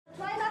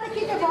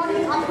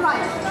body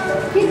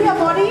upright. Keep your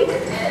body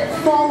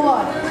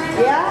forward.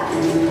 Yeah?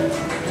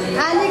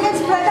 And you can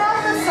spread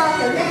out the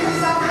circle. Make the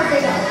circle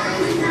bigger.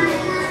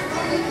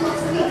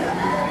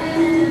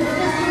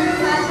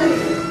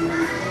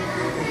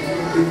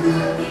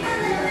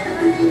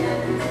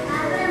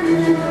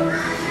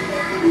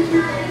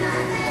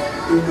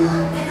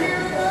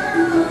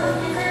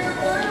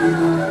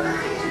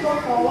 Go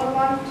forward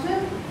 1, 2,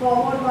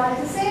 forward 1.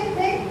 It's the same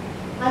thing.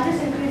 I'm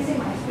just increasing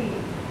my speed.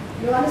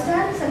 You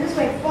understand? So I'm just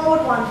going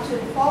forward 1, 2,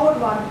 forward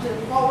 1, 2,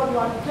 forward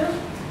 1, 2.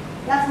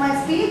 That's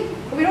my speed.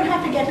 But we don't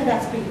have to get to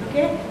that speed,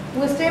 okay?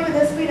 We'll stay with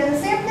this speed. And the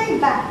same thing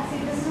back. See,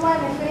 this is why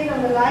my speed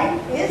on the line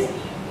is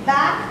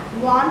back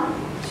 1,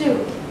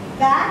 2.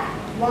 Back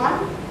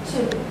 1,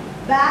 2.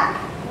 Back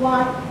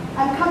 1.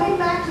 I'm coming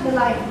back to the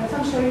line. That's why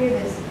I'm showing you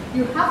this.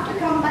 You have to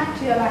come back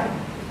to your line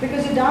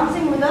because you're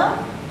dancing with a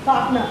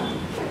partner.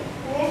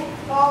 Okay?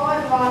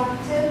 Forward 1,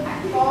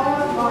 2,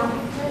 forward 1,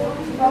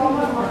 2,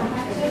 forward 1,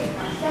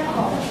 2. Step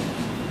forward.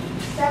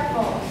 Step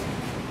forward.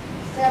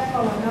 Step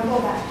forward. Now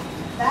go back.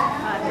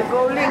 The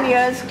Golden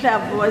Years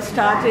Club was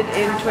started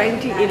in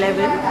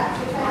 2011.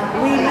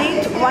 We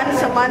meet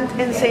once a month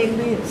in St.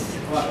 Beans.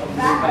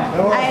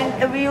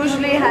 And we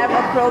usually have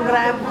a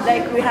program,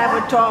 like we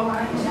have a talk,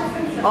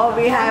 or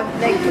we have,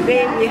 like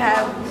today we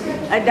have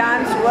a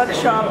dance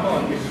workshop,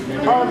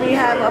 or we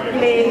have a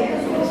play.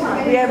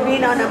 We have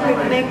been on a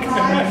picnic,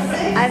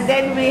 and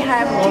then we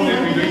have tea,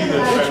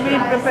 which we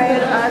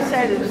prepare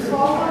ourselves.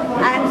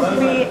 And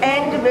we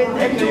end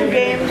with 2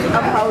 games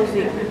of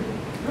housing.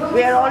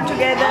 We are all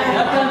together,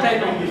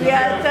 we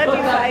are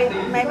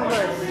 35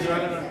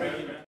 members.